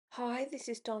Hi, this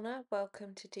is Donna.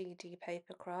 Welcome to DD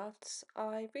Paper Crafts.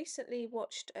 I recently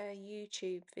watched a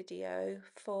YouTube video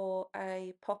for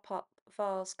a pop-up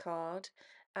vase card,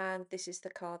 and this is the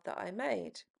card that I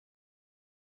made.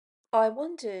 I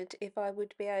wondered if I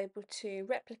would be able to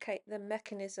replicate the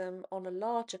mechanism on a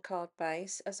larger card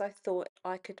base, as I thought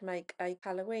I could make a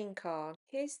Halloween card.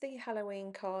 Here's the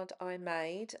Halloween card I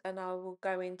made, and I will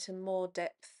go into more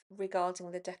depth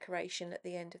regarding the decoration at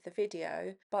the end of the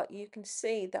video, but you can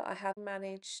see that I have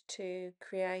managed to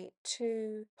create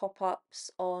two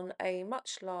pop-ups on a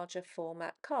much larger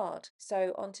format card.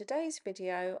 So on today's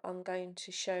video, I'm going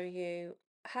to show you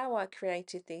how I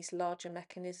created these larger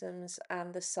mechanisms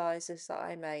and the sizes that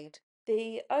I made.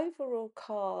 The overall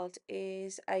card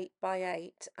is 8 by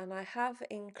 8 and I have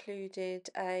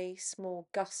included a small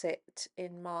gusset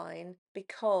in mine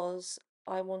because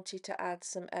I wanted to add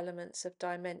some elements of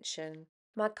dimension.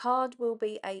 My card will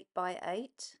be 8 by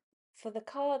 8. For the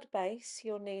card base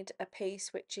you'll need a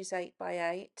piece which is 8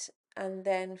 by 8, and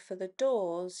then for the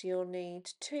doors you'll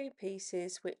need two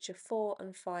pieces which are 4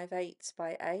 and 5/8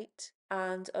 by 8,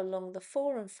 and along the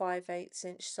 4 and 5/8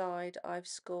 inch side I've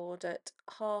scored at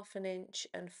 1/2 inch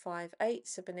and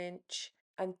 5/8 of an inch,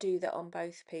 and do that on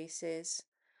both pieces.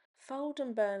 Fold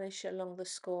and burnish along the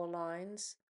score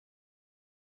lines.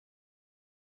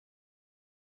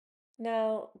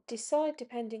 Now decide,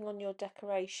 depending on your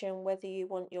decoration, whether you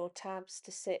want your tabs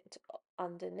to sit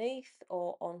underneath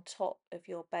or on top of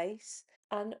your base,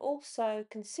 and also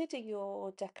consider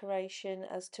your decoration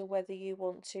as to whether you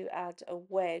want to add a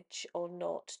wedge or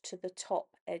not to the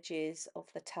top edges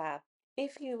of the tab.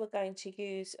 If you were going to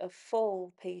use a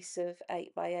full piece of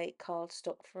 8 by 8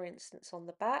 cardstock, for instance, on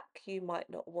the back, you might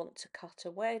not want to cut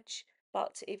a wedge,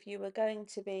 but if you were going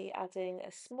to be adding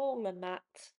a smaller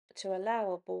mat to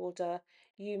allow a border,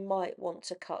 you might want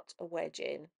to cut a wedge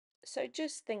in. So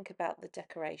just think about the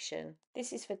decoration.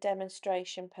 This is for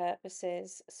demonstration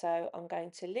purposes, so I'm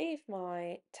going to leave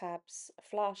my tabs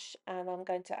flush and I'm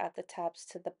going to add the tabs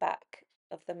to the back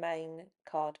of the main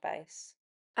card base.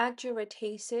 Add your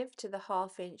adhesive to the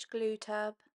 1/2 inch glue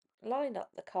tab. Line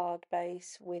up the card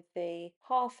base with the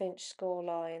 1/2 inch score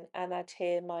line and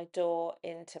adhere my door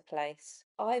into place.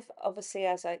 I've obviously,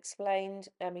 as I explained,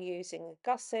 am using a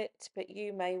gusset, but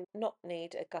you may not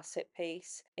need a gusset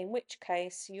piece, in which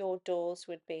case your doors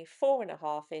would be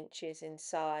 4.5 inches in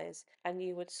size and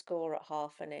you would score at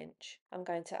 1/2 an inch. I'm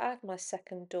going to add my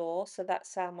second door, so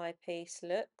that's how my piece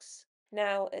looks.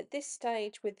 Now, at this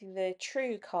stage with the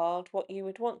true card, what you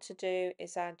would want to do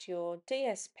is add your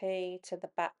DSP to the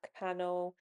back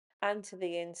panel and to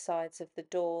the insides of the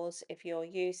doors if you're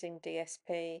using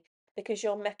DSP, because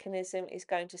your mechanism is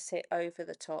going to sit over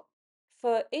the top.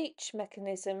 For each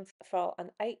mechanism for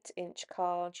an 8-inch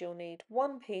card, you'll need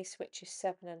one piece which is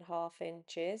 7.5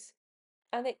 inches,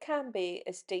 and it can be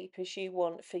as deep as you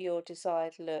want for your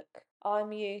desired look.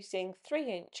 I'm using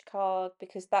 3-inch card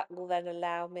because that will then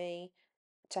allow me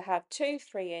to have two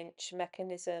 3-inch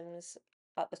mechanisms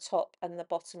at the top and the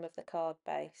bottom of the card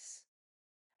base.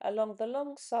 Along the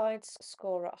long sides,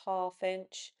 score at 1/2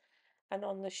 inch, and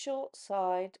on the short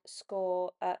side,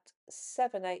 score at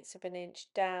 7/8 of an inch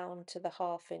down to the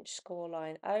 1/2 inch score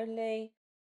line only.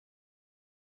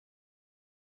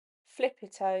 Flip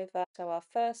it over, so our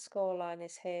first score line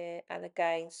is here, and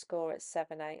again score at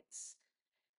 7/8.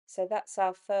 So that's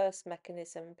our first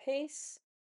mechanism piece.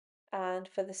 And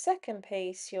for the second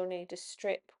piece, you'll need a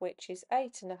strip which is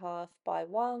 8.5 by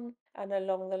 1, and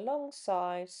along the long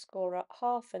side, score up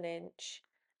 1/2 an inch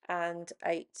and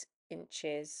 8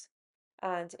 inches.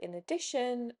 And in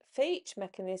addition, for each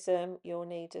mechanism, you'll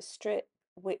need a strip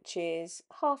which is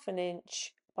 1/2 an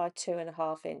inch by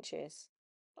 2.5 inches.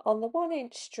 On the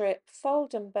 1-inch strip,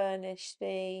 fold and burnish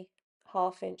the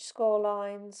 1/2 inch score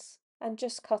lines and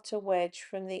just cut a wedge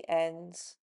from the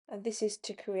ends. And this is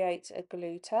to create a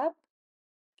glue tab.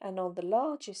 And on the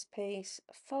largest piece,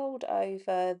 fold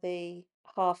over the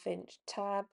 1/2 inch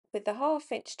tab. With the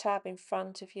 1/2 inch tab in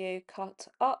front of you, cut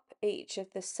up each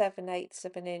of the 7/8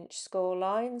 of an inch score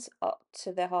lines up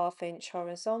to the 1/2 inch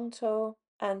horizontal,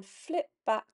 and flip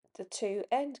back the two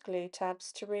end glue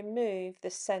tabs to remove the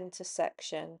center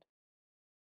section.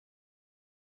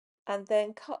 And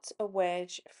then cut a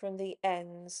wedge from the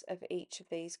ends of each of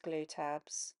these glue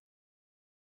tabs.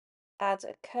 Add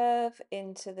a curve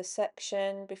into the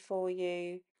section before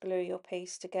you glue your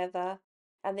piece together,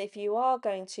 and if you are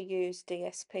going to use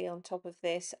DSP on top of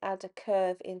this, add a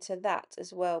curve into that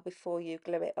as well before you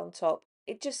glue it on top.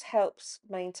 It just helps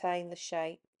maintain the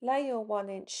shape. Lay your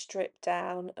 1-inch strip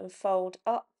down and fold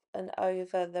up and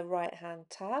over the right hand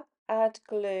tab. Add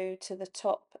glue to the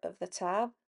top of the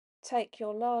tab. Take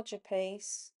your larger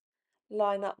piece,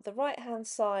 Line up the right hand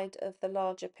side of the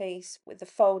larger piece with the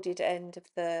folded end of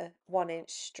the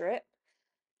 1-inch strip.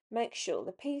 Make sure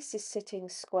the piece is sitting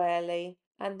squarely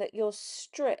and that your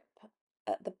strip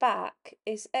at the back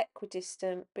is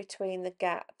equidistant between the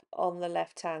gap on the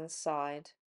left hand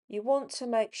side. You want to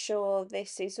make sure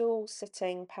this is all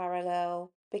sitting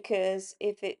parallel, because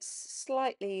if it's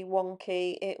slightly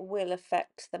wonky, it will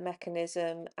affect the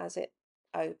mechanism as it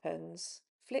opens.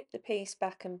 Flip the piece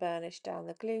back and burnish down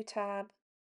the glue tab,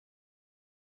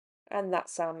 and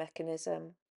that's our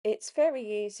mechanism. It's very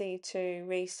easy to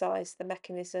resize the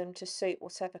mechanism to suit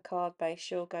whatever card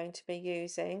base you're going to be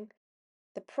using.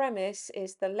 The premise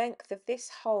is the length of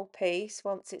this whole piece,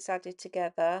 once it's added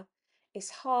together, is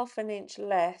 1/2 inch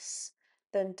less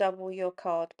than double your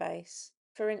card base.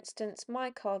 For instance,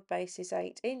 my card base is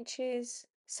 8 inches,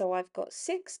 so I've got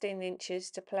 16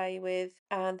 inches to play with,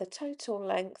 and the total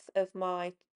length of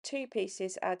my two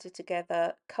pieces added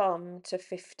together come to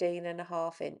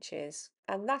 15.5 inches.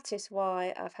 And that is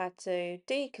why I've had to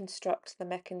deconstruct the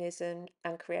mechanism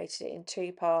and create it in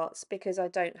two parts, because I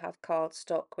don't have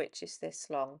cardstock which is this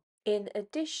long. In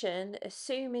addition,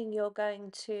 assuming you're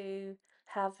going to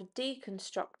have a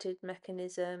deconstructed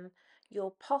mechanism,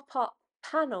 your pop-up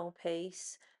panel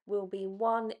piece will be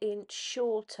 1 inch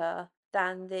shorter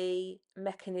than the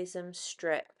mechanism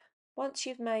strip. Once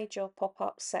you've made your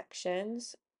pop-up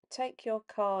sections, take your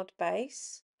card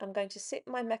base. I'm going to sit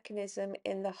my mechanism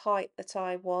in the height that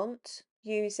I want,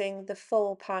 using the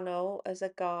full panel as a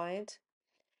guide.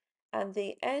 And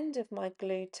the end of my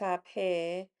glue tab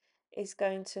here is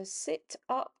going to sit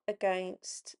up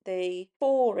against the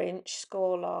 4-inch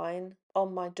score line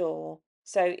on my door.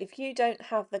 So if you don't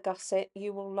have the gusset,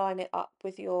 you will line it up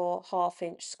with your 1/2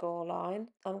 inch score line.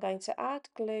 I'm going to add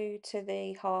glue to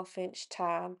the 1/2 inch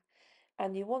tab,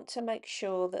 and you want to make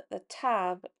sure that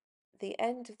the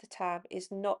end of the tab is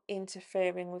not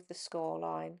interfering with the score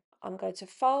line. I'm going to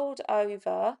fold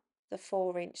over the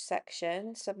 4-inch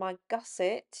section, so my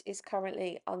gusset is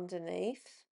currently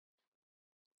underneath.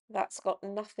 That's got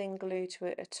nothing glued to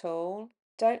it at all.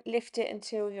 Don't lift it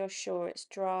until you're sure it's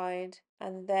dried,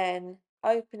 and then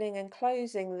opening and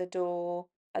closing the door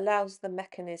allows the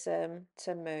mechanism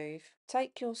to move.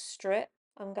 Take your strip.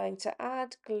 I'm going to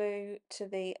add glue to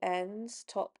the ends,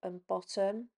 top and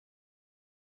bottom.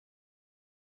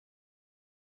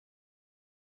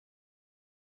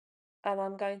 And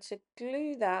I'm going to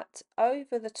glue that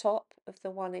over the top of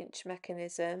the 1-inch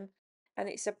mechanism, and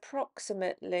it's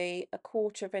approximately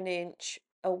 1/4 inch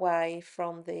away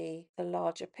from the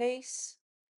larger piece.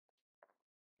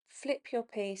 Flip your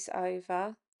piece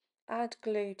over, add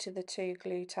glue to the 2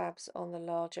 glue tabs on the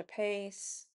larger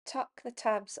piece, tuck the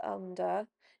tabs under.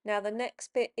 Now the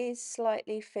next bit is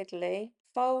slightly fiddly.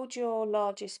 Fold your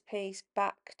largest piece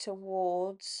back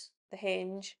towards the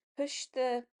hinge, push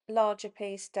the larger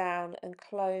piece down and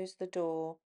close the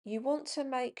door. You want to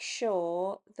make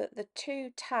sure that the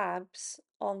 2 tabs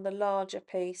on the larger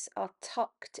piece are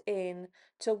tucked in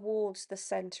towards the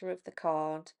centre of the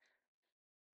card.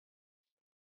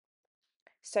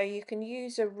 So you can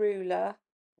use a ruler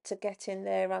to get in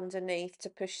there underneath to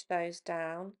push those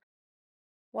down.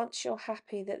 Once you're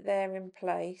happy that they're in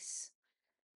place,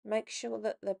 make sure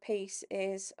that the piece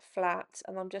is flat,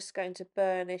 and I'm just going to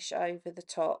burnish over the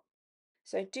top.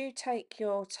 So do take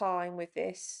your time with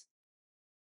this.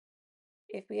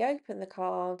 If we open the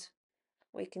card,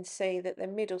 we can see that the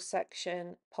middle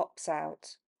section pops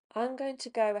out. I'm going to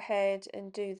go ahead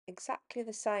and do exactly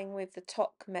the same with the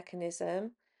top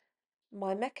mechanism.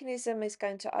 My mechanism is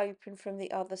going to open from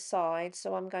the other side,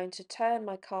 so I'm going to turn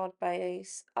my card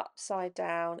base upside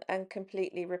down and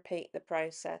completely repeat the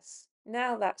process.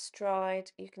 Now that's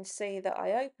dried, you can see that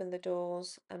I open the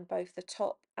doors and both the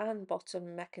top and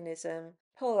bottom mechanism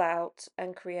pull out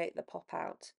and create the pop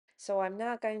out. So I'm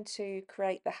now going to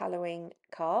create the Halloween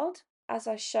card. As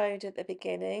I showed at the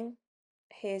beginning,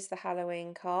 here's the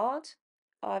Halloween card.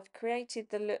 I've created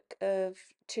the look of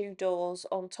 2 doors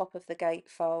on top of the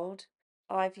gatefold.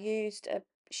 I've used a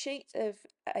sheet of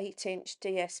 8-inch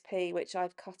DSP which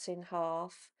I've cut in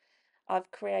half.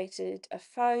 I've created a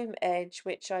foam edge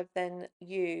which I've then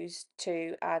used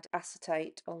to add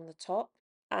acetate on the top,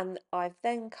 and I've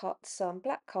then cut some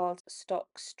black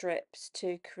cardstock strips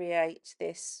to create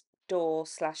this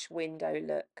door/window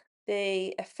look.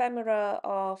 The ephemera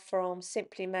are from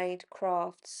Simply Made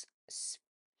Crafts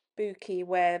Spooky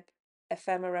Web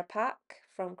ephemera pack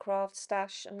from Craft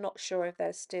Stash. I'm not sure if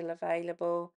they're still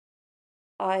available.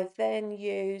 I've then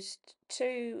used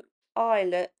 2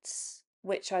 eyelets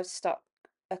which I've stuck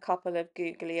a couple of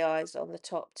googly eyes on the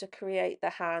top to create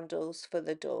the handles for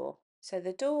the door. So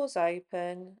the door's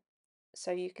open,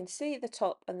 so you can see the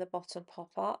top and the bottom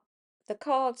pop up. The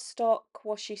cardstock,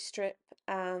 washi strip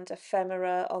and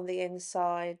ephemera on the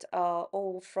inside are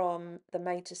all from the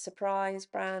Made to Surprise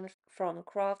brand from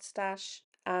Craft Stash,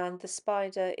 and the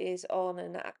spider is on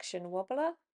an action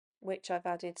wobbler, which I've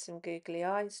added some googly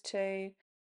eyes to.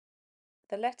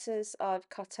 The letters I've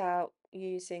cut out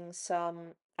using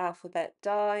some alphabet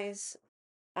dies,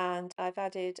 and I've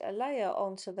added a layer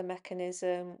onto the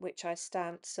mechanism which I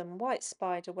stamped some white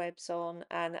spider webs on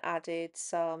and added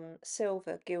some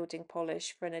silver gilding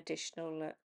polish for an additional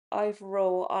look.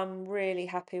 Overall, I'm really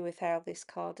happy with how this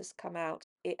card has come out.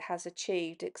 It has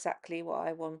achieved exactly what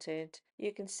I wanted.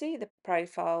 You can see the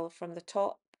profile from the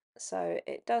top, so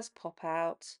it does pop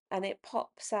out, and it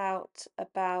pops out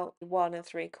about 1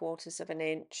 3/4 of an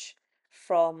inch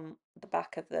from the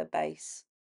back of the base.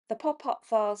 The pop-up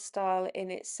vase style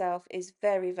in itself is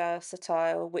very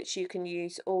versatile, which you can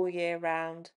use all year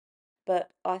round, but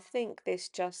I think this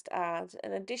just adds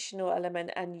an additional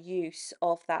element and use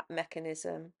of that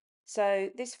mechanism.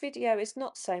 So this video is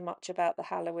not so much about the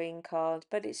Halloween card,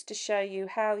 but it's to show you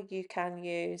how you can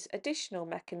use additional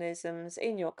mechanisms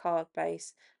in your card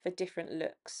base for different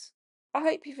looks. I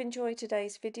hope you've enjoyed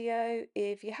today's video.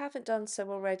 If you haven't done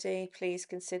so already, please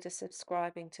consider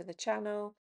subscribing to the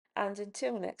channel. And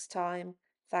until next time,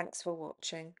 thanks for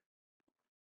watching.